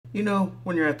You know,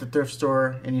 when you're at the thrift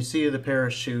store and you see the pair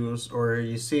of shoes or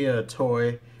you see a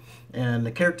toy and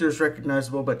the character is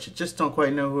recognizable but you just don't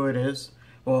quite know who it is,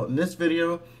 well, in this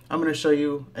video, I'm going to show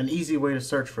you an easy way to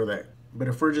search for that. But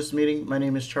if we're just meeting, my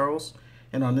name is Charles,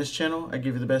 and on this channel, I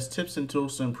give you the best tips and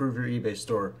tools to improve your eBay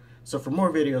store. So for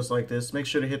more videos like this, make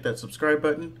sure to hit that subscribe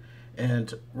button,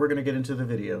 and we're going to get into the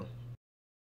video.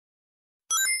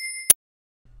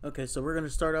 Okay, so we're going to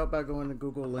start out by going to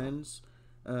Google Lens.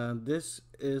 This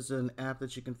is an app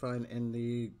that you can find in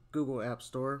the Google App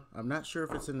Store. I'm not sure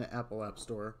if it's in the Apple App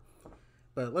Store,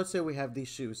 but let's say we have these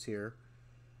shoes here,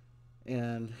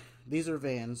 and these are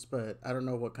Vans, but I don't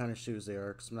know what kind of shoes they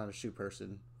are because I'm not a shoe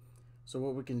person. So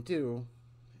what we can do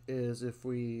is if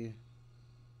we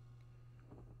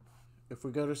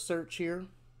go to search here,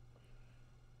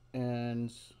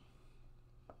 and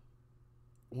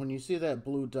when you see that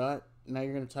blue dot, now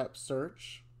you're going to type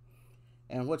search.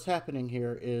 And what's happening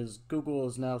here is Google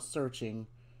is now searching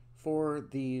for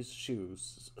these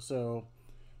shoes. So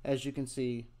as you can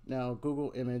see, now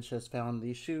Google Image has found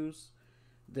these shoes.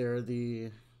 They're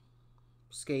the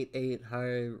Skate 8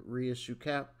 high reissue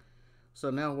cap.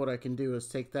 So now what I can do is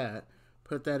take that,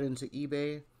 put that into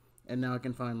eBay, and now I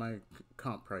can find my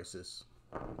comp prices.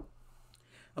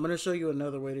 I'm going to show you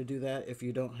another way to do that if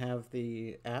you don't have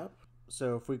the app.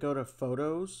 So if we go to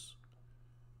Photos,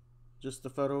 just the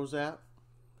Photos app,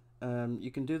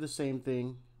 you can do the same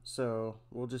thing. So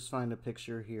we'll just find a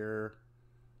picture here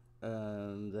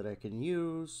that I can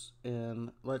use,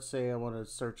 and let's say I want to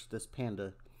search this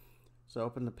panda. So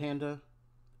open the panda,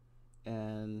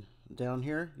 and down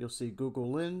here you'll see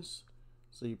Google Lens.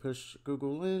 So you push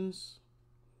Google Lens,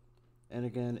 and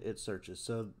again it searches.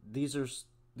 So these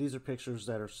are pictures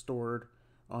that are stored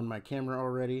on my camera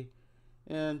already,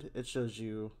 and it shows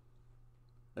you.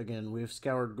 Again, we've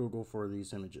scoured Google for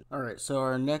these images. Alright, so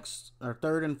our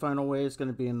third and final way is going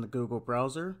to be in the Google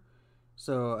browser.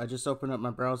 So I just opened up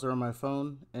my browser on my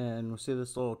phone, and we see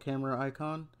this little camera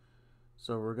icon.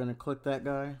 So we're going to click that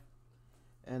guy,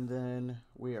 and then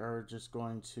we are just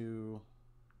going to,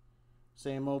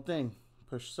 same old thing,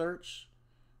 push search.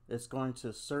 It's going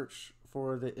to search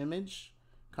for the image.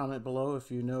 Comment below if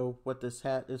you know what this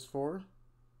hat is for.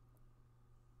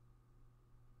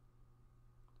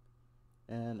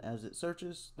 And as it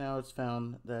searches, now it's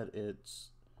found that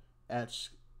it's Ash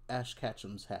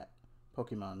Ketchum's hat,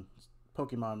 Pokemon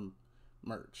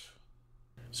merch.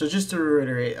 So just to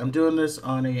reiterate, I'm doing this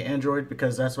on a Android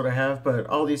because that's what I have, but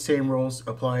all these same rules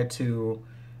apply to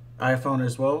iPhone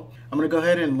as well. I'm going to go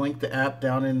ahead and link the app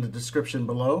down in the description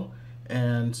below,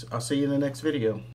 and I'll see you in the next video.